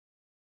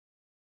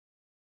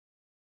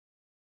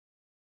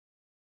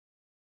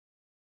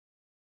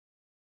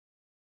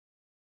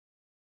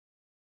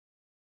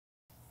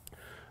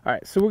All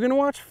right, so we're gonna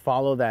watch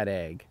Follow That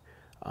Egg.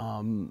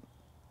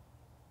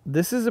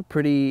 This is a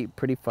pretty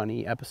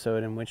funny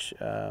episode in which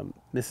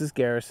Mrs.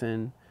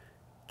 Garrison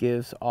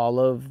gives all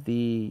of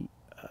the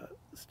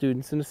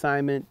students an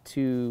assignment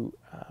to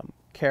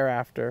care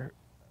after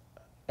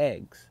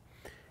eggs,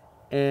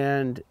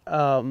 and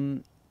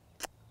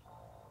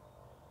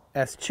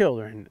as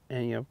children,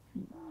 and you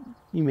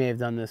may have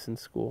done this in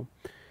school,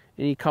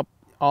 and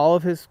all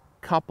of his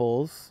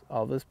couples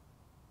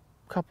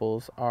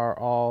are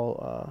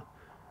all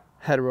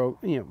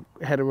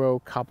hetero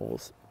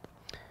couples.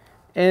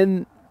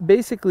 And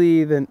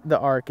basically the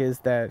arc is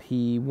that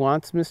he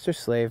wants Mr.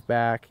 Slave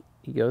back.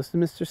 He goes to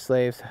Mr.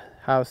 Slave's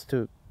house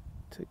to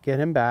get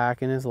him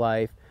back in his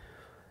life.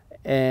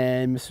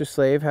 And Mr.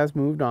 Slave has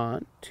moved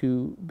on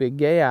to Big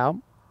Gay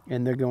Al,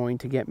 and they're going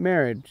to get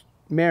married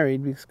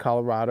because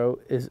Colorado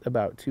is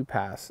about to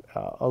pass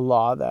a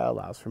law that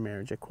allows for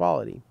marriage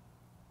equality.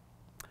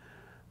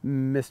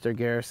 Mr.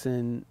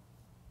 Garrison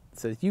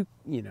says, you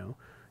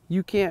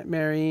can't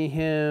marry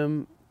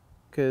him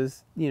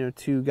because,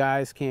 two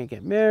guys can't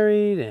get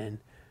married, and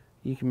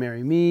you can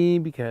marry me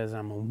because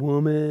I'm a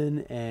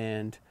woman,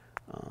 and,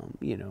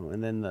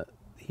 and then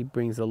he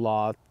brings the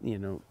law,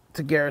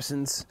 to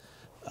Garrison's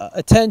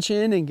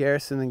attention, and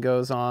Garrison then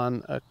goes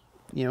on a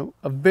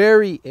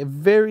very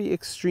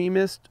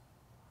extremist,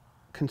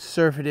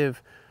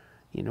 conservative,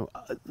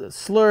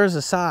 slurs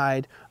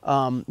aside,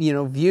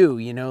 view,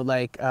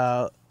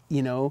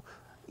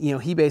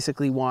 he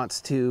basically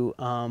wants to,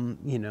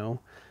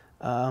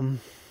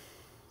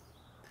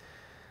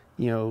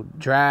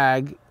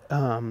 drag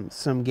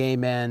some gay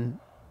men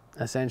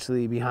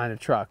essentially behind a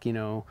truck,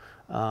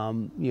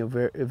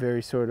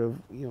 very sort of,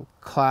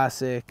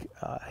 classic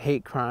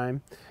hate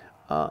crime.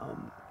 So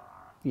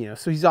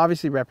he's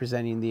obviously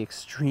representing the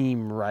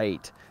extreme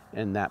right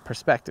in that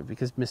perspective,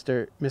 because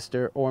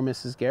Mr. or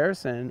Mrs.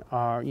 Garrison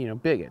are,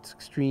 bigots,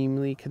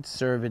 extremely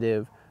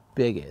conservative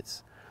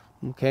bigots.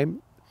 Okay.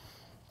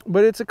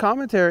 But it's a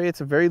commentary,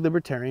 it's a very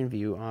libertarian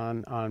view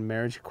on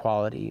marriage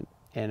equality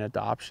and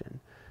adoption,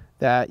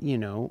 that,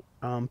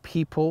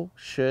 people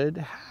should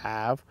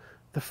have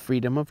the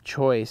freedom of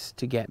choice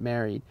to get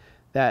married,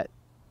 that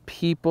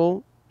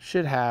people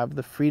should have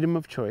the freedom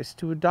of choice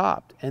to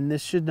adopt, and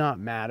this should not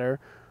matter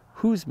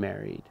who's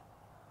married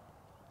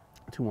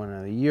to one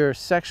another. Your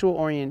sexual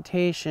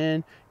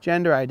orientation,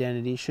 gender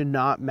identity should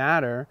not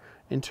matter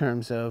in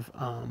terms of,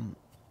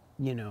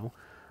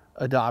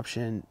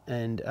 adoption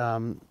and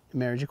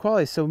marriage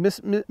equality. So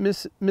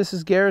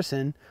Mrs.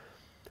 Garrison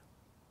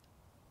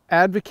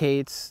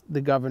advocates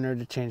the governor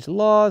to change the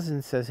laws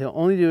and says he'll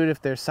only do it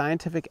if there's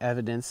scientific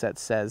evidence that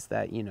says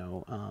that,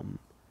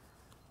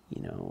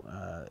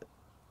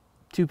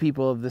 two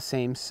people of the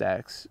same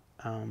sex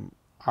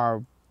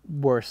are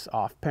worse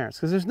off parents.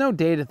 Because there's no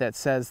data that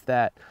says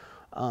that,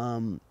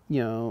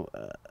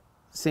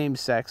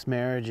 same-sex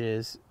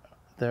marriages,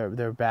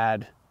 they're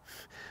bad.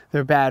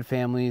 They're bad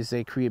families.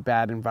 They create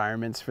bad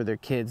environments for their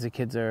kids. The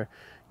kids are,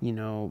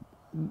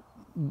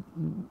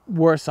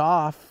 worse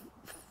off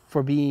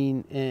for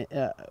being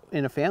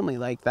in a family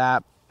like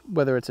that,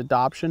 whether it's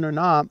adoption or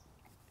not.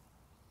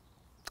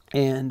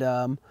 And,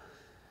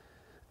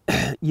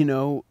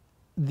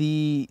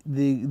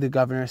 the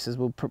governor says,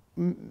 well,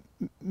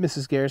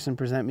 Mrs. Garrison,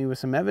 present me with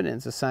some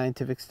evidence, a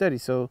scientific study.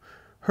 So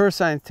her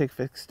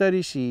scientific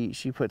study,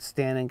 she put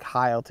Stan and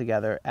Kyle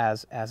together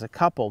as a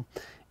couple,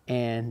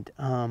 and,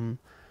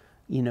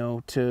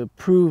 to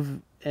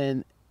prove,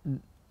 and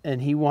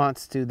he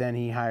wants to, then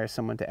he hires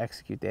someone to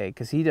execute the egg,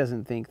 because he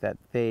doesn't think that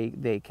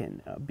they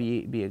can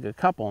be a good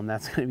couple, and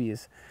that's going to be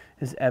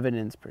his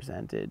evidence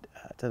presented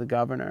to the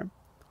governor.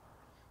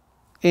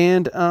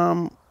 And,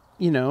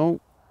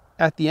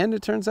 at the end,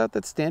 it turns out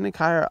that Stan and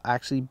Kyle are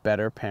actually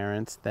better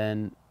parents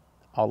than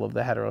all of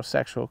the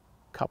heterosexual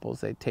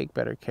couples. They take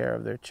better care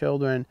of their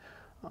children,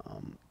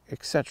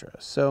 etc.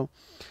 So,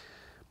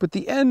 but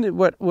the end,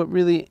 what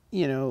really,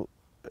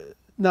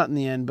 not in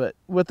the end, but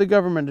what the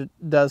government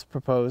does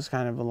propose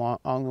kind of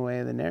along the way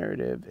of the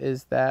narrative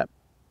is that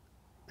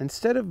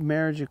instead of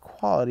marriage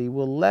equality,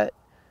 we'll let,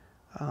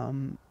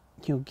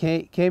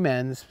 gay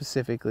men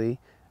specifically,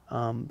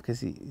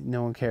 because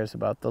no one cares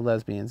about the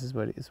lesbians, is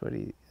what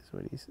he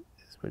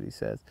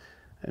says,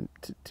 and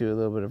to a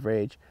little bit of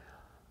rage.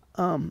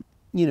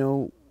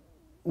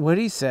 What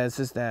he says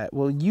is that,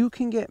 well, you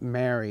can get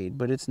married,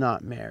 but it's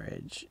not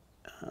marriage.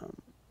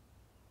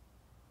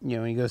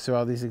 He goes through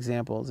all these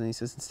examples, and he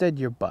says, instead,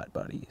 you're butt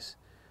buddies.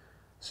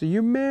 So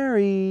you're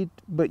married,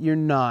 but you're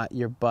not.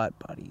 You're butt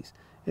buddies.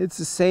 It's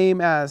the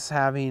same as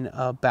having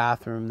a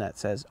bathroom that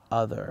says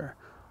other,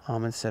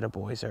 instead of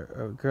boys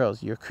or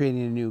girls. You're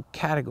creating a new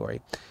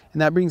category.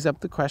 And that brings up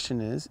the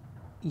question is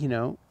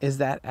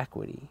that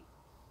equity?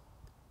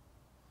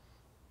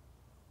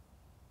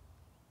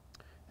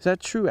 Is that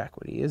true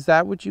equity? Is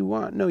that what you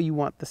want? No, you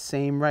want the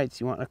same rights.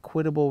 You want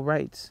equitable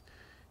rights.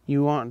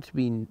 You want it to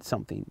be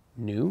something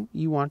new.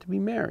 You want to be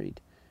married.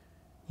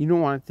 You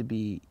don't want it to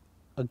be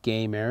a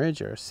gay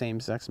marriage or a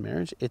same-sex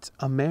marriage. It's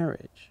a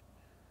marriage.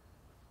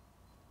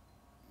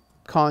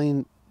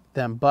 Calling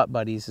them butt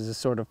buddies is a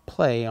sort of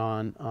play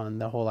on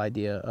the whole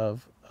idea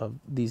of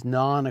these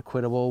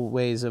non-equitable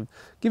ways of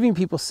giving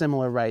people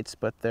similar rights,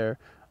 but they're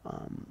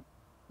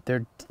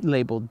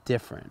labeled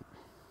different.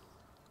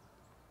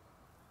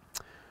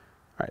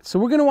 All right, so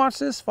we're going to watch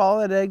this, follow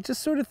that egg,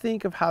 just sort of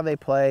think of how they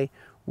play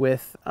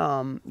with,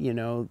 you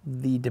know,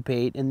 the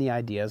debate and the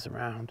ideas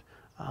around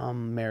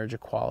marriage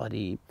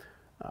equality,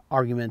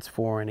 arguments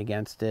for and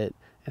against it,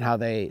 and how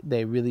they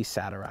really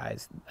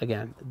satirize,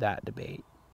 again, that debate.